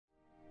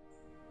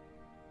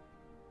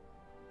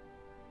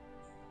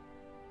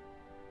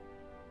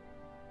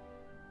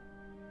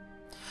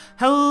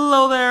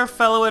Hello there,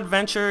 fellow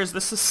adventurers.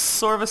 This is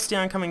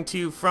Sorvesteon coming to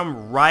you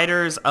from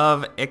Riders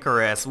of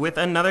Icarus with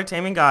another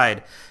taming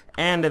guide.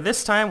 And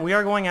this time we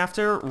are going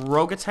after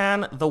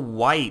Rogaton the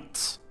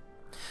White.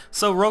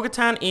 So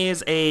Rogaton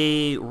is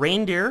a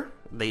reindeer.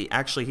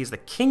 He's the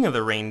king of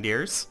the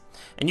reindeers.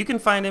 And you can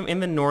find him in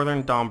the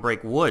northern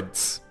Dawnbreak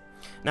woods.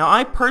 Now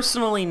I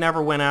personally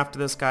never went after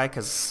this guy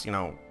because,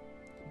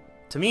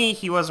 to me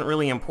he wasn't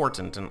really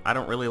important and I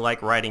don't really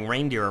like riding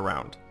reindeer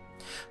around.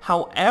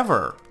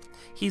 However,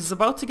 he's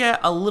about to get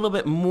a little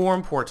bit more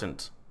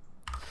important,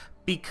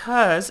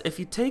 because if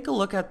you take a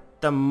look at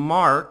the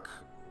mark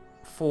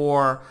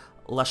for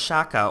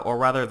Lashaka, or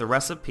rather the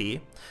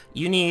recipe,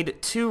 you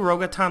need 2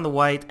 Rogaton the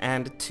White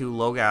and 2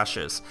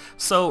 Logashes.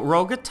 So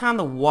Rogaton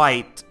the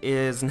White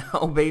is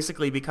now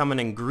basically become an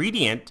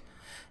ingredient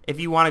if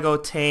you want to go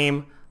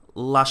tame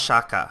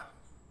Lashaka.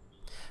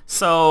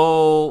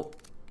 So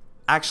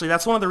actually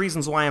that's one of the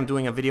reasons why I'm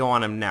doing a video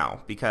on him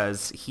now,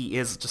 because he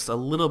is just a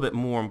little bit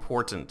more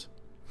important.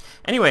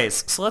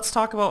 Anyways, so let's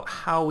talk about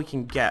how we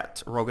can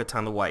get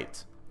Rogaton the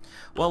White.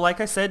 Well, like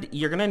I said,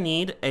 you're going to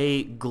need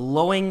a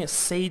glowing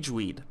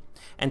sageweed.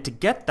 And to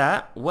get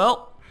that,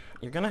 well,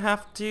 you're going to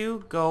have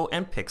to go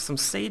and pick some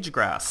sage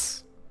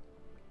grass.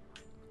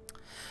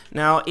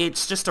 Now,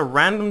 it's just a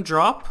random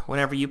drop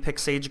whenever you pick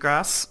sage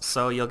grass,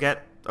 so you'll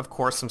get, of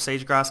course, some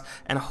sage grass,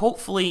 and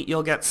hopefully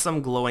you'll get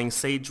some glowing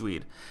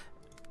sageweed.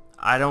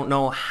 I don't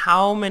know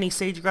how many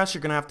sage grass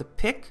you're going to have to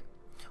pick,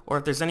 or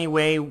if there's any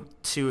way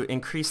to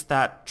increase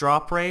that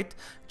drop rate.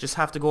 Just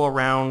have to go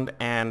around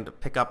and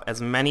pick up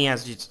as many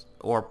as you,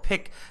 or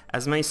pick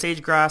as many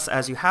sage grass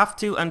as you have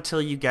to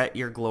until you get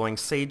your glowing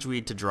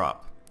sageweed to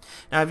drop.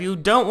 Now if you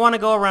don't want to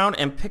go around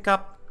and pick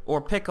up or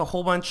pick a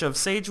whole bunch of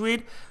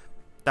sageweed,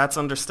 that's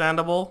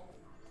understandable.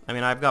 I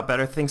mean, I've got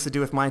better things to do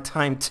with my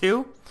time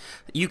too.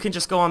 You can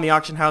just go on the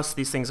auction house.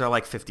 These things are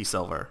like 50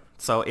 silver.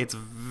 So it's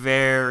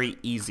very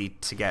easy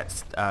to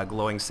get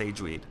glowing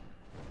sageweed.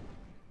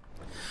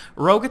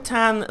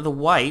 Rogaton the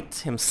White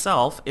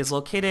himself is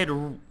located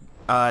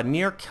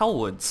near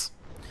Kelwoods.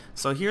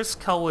 So here's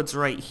Kelwoods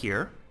right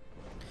here.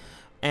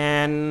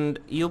 And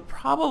you'll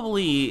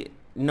probably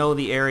know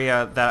the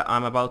area that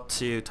I'm about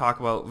to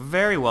talk about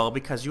very well,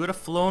 because you would have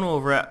flown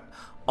over it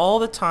all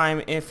the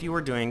time if you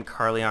were doing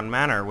Carleon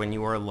Manor when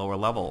you were a lower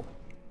level.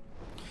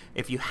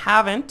 If you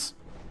haven't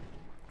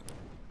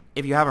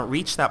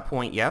reached that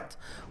point yet,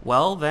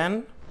 well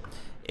then,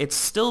 it's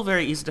still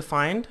very easy to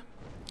find.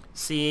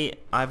 See,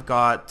 I've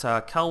got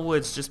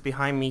Kelwoods just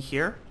behind me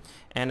here,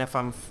 and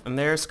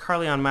there's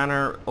Carleon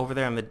Manor over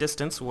there in the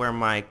distance where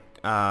my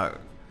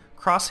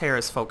crosshair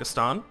is focused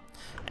on.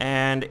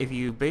 And if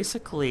you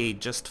basically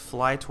just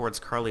fly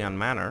towards Carleon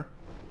Manor,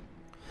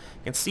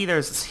 you can see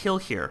there's this hill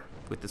here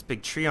with this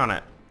big tree on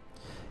it.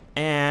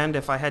 And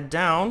if I head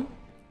down,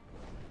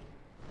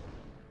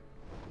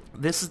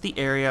 this is the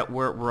area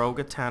where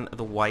Rogaton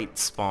the White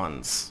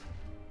spawns.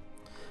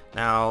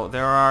 Now,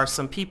 there are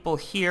some people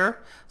here,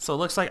 so it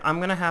looks like I'm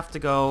going to have to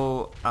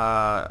go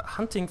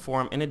hunting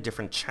for him in a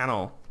different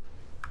channel.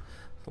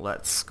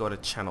 Let's go to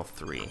channel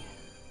 3.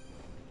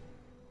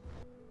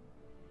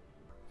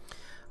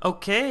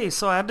 Okay,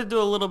 so I had to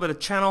do a little bit of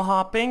channel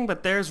hopping,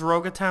 but there's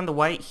Rogaton the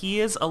White.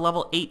 He is a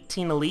level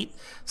 18 elite,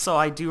 so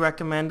I do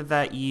recommend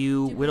that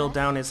you whittle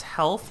down his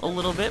health a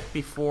little bit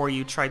before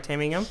you try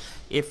taming him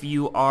if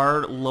you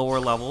are lower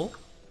level.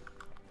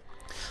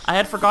 I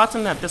had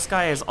forgotten that this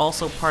guy is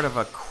also part of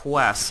a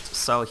quest,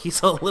 so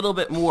he's a little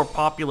bit more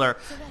popular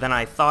than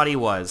I thought he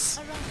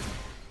was.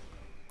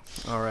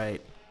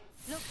 Alright.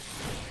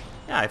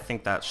 Yeah, I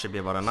think that should be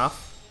about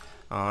enough.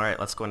 Alright,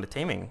 let's go into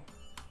taming.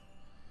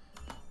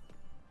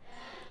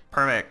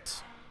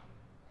 Perfect.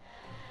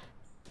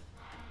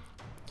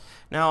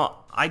 Now,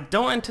 I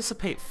don't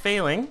anticipate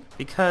failing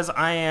because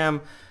I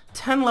am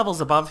 10 levels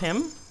above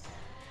him.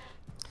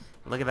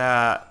 Look at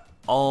that.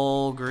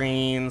 All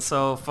green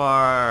so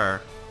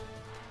far.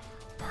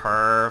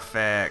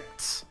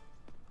 Perfect.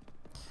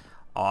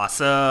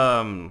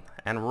 Awesome.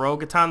 And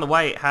Rogaton the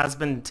White has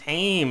been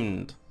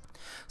tamed.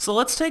 So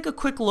let's take a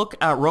quick look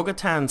at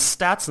Rogaton's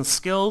stats and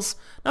skills.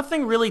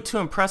 Nothing really too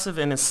impressive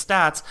in his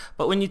stats,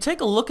 but when you take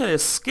a look at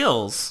his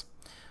skills,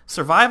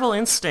 Survival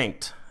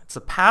Instinct, it's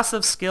a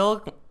passive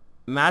skill.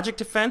 Magic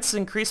defense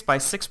increased by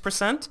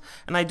 6%,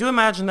 and I do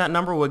imagine that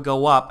number would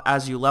go up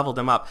as you leveled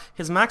him up.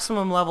 His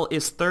maximum level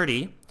is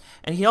 30.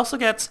 And he also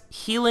gets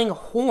Healing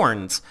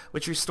Horns,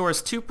 which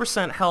restores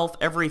 2% health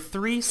every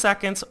 3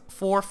 seconds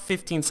for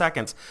 15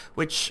 seconds,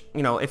 which,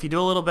 if you do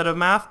a little bit of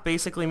math,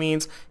 basically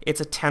means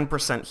it's a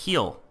 10%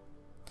 heal.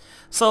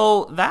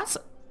 So that's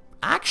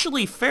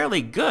actually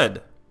fairly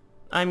good.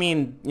 I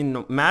mean,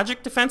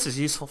 magic defense is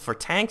useful for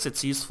tanks.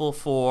 It's useful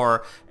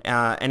for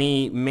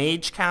any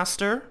mage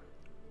caster,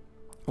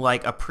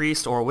 like a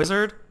priest or a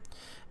wizard.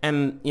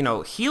 And,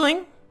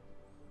 healing,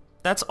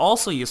 that's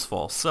also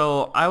useful.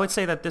 So I would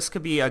say that this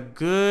could be a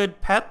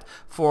good pet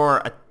for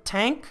a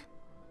tank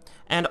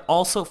and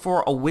also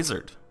for a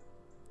wizard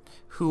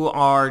who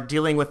are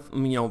dealing with,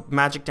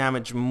 magic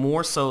damage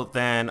more so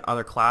than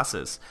other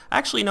classes.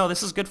 Actually, no,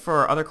 this is good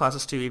for other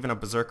classes too, even a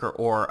berserker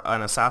or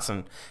an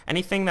assassin.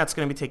 Anything that's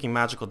going to be taking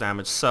magical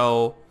damage.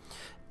 So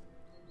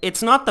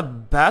it's not the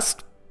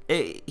best.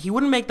 He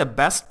wouldn't make the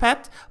best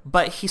pet,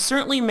 but he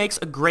certainly makes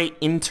a great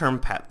interim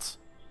pet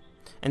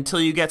until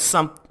you get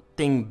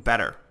something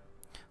better.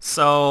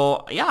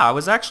 So yeah, I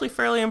was actually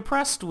fairly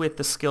impressed with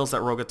the skills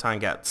that Rogaton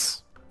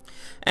gets.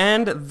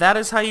 And that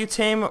is how you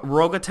tame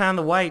Rogaton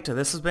the White.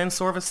 This has been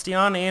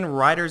Sorvesteon in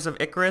Riders of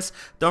Icarus.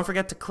 Don't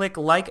forget to click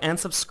like and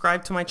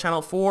subscribe to my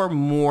channel for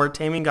more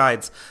taming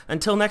guides.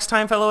 Until next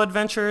time, fellow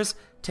adventurers,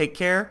 take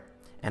care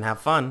and have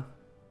fun.